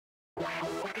Hello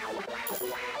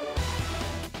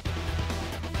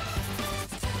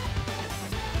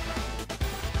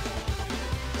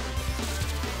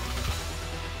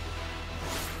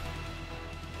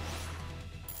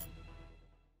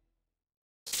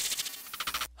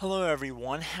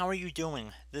everyone, how are you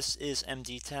doing? This is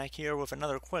MD Tech here with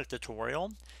another quick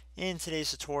tutorial. In today's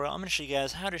tutorial, I'm going to show you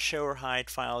guys how to show or hide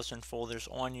files and folders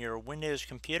on your Windows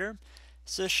computer.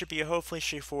 So this should be a hopefully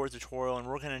straightforward tutorial and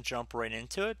we're going to jump right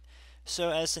into it.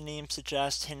 So as the name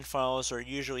suggests, hidden files are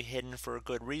usually hidden for a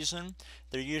good reason.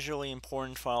 They're usually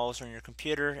important files on your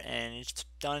computer and it's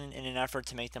done in an effort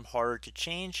to make them harder to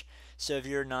change. So if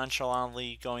you're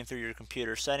nonchalantly going through your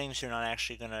computer settings, you're not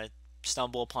actually going to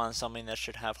stumble upon something that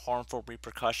should have harmful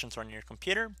repercussions on your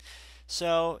computer.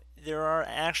 So there are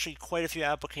actually quite a few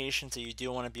applications that you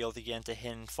do want to be able to get into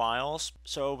hidden files.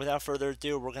 So without further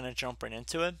ado, we're going to jump right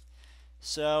into it.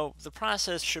 So the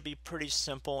process should be pretty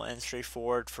simple and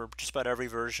straightforward for just about every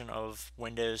version of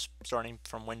Windows, starting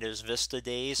from Windows Vista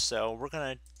days. So we're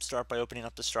going to start by opening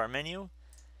up the Start menu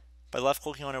by left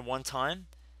clicking on it one time,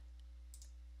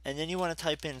 and then you want to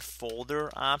type in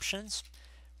Folder Options.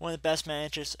 One of the best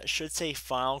managers should say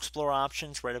File Explorer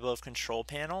Options right above Control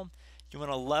Panel. You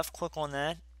want to left click on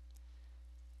that.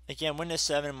 Again, Windows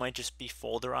 7 might just be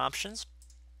Folder Options,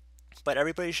 but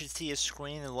everybody should see a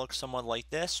screen that looks somewhat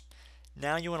like this.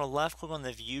 Now you want to left click on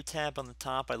the View tab on the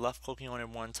top by left clicking on it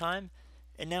one time.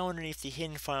 And now underneath the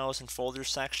Hidden Files and Folders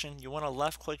section, you want to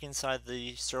left click inside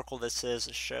the circle that says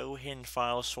Show Hidden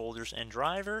Files, Folders, and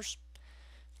Drivers.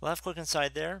 Left click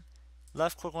inside there.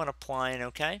 Left click on Apply and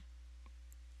OK.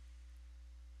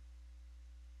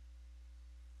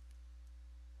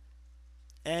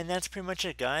 And that's pretty much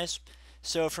it, guys.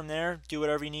 So from there, do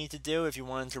whatever you need to do. If you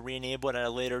wanted to re-enable it at a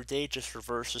later date, just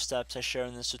reverse the steps I showed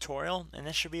in this tutorial, and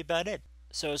that should be about it.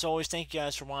 So as always, thank you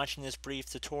guys for watching this brief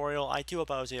tutorial. I do hope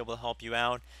I was able to help you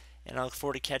out, and I look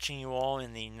forward to catching you all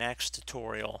in the next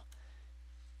tutorial.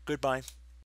 Goodbye.